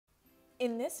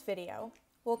In this video,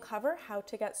 we'll cover how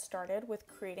to get started with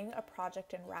creating a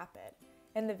project in Rapid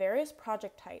and the various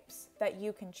project types that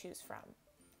you can choose from.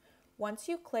 Once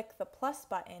you click the plus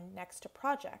button next to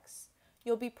projects,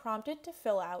 you'll be prompted to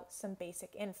fill out some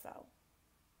basic info.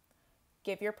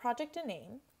 Give your project a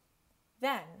name,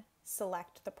 then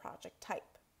select the project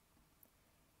type.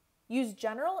 Use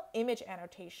general image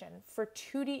annotation for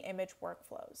 2D image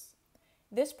workflows.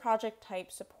 This project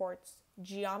type supports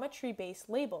geometry-based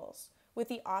labels with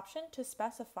the option to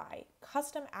specify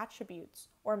custom attributes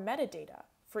or metadata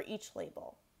for each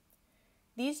label.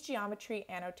 These geometry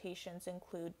annotations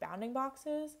include bounding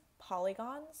boxes,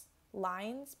 polygons,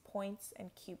 lines, points, and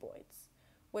cuboids,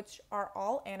 which are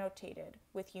all annotated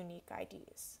with unique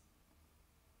IDs.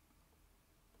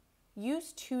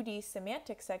 Use 2D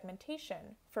semantic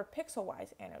segmentation for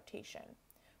pixel-wise annotation,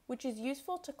 which is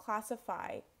useful to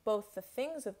classify both the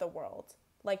things of the world,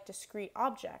 like discrete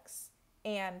objects,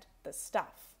 and the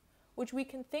stuff, which we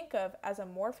can think of as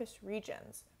amorphous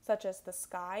regions such as the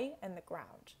sky and the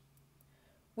ground.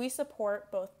 We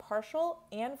support both partial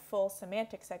and full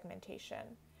semantic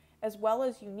segmentation, as well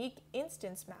as unique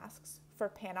instance masks for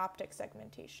panoptic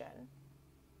segmentation.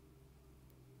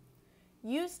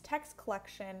 Use text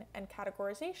collection and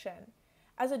categorization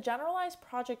as a generalized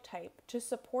project type to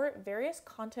support various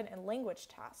content and language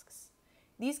tasks.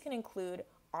 These can include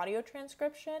audio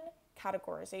transcription,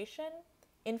 categorization,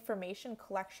 information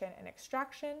collection and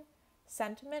extraction,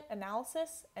 sentiment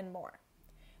analysis, and more.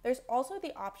 There's also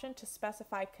the option to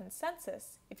specify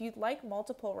consensus if you'd like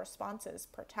multiple responses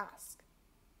per task.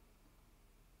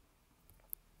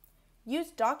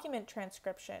 Use document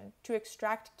transcription to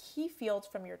extract key fields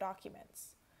from your documents.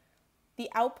 The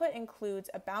output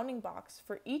includes a bounding box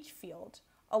for each field,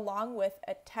 along with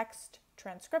a text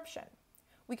transcription.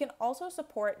 We can also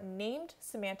support named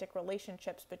semantic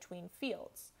relationships between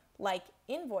fields, like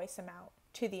invoice amount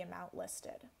to the amount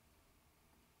listed.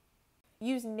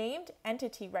 Use named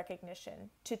entity recognition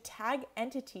to tag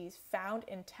entities found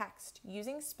in text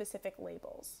using specific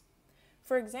labels.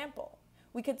 For example,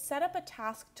 we could set up a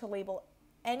task to label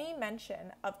any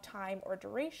mention of time or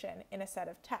duration in a set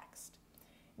of text.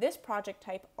 This project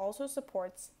type also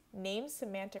supports named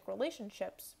semantic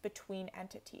relationships between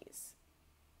entities.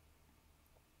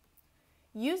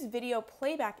 Use video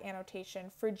playback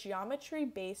annotation for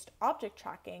geometry-based object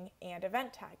tracking and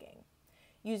event tagging.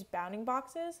 Use bounding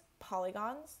boxes,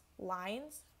 polygons,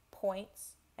 lines,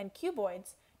 points, and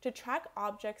cuboids to track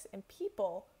objects and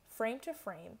people frame to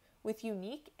frame with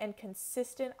unique and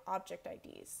consistent object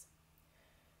IDs.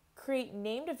 Create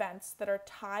named events that are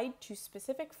tied to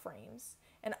specific frames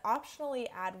and optionally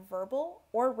add verbal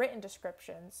or written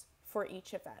descriptions for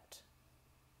each event.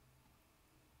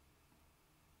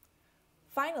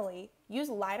 Finally, use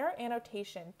LiDAR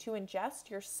annotation to ingest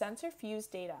your sensor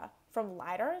fused data from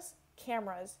LiDARs,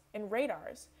 cameras, and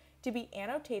radars to be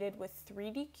annotated with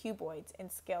 3D cuboids in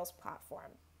Scales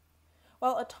platform.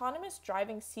 While autonomous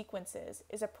driving sequences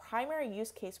is a primary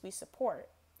use case we support,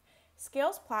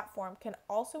 Scales platform can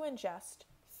also ingest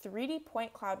 3D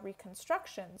point cloud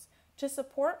reconstructions to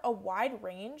support a wide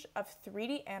range of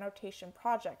 3D annotation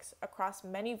projects across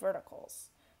many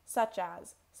verticals, such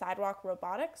as sidewalk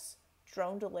robotics,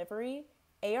 drone delivery,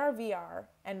 AR/VR,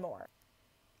 and more.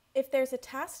 If there's a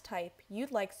task type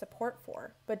you'd like support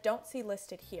for but don't see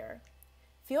listed here,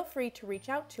 feel free to reach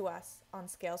out to us on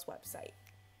Scales website.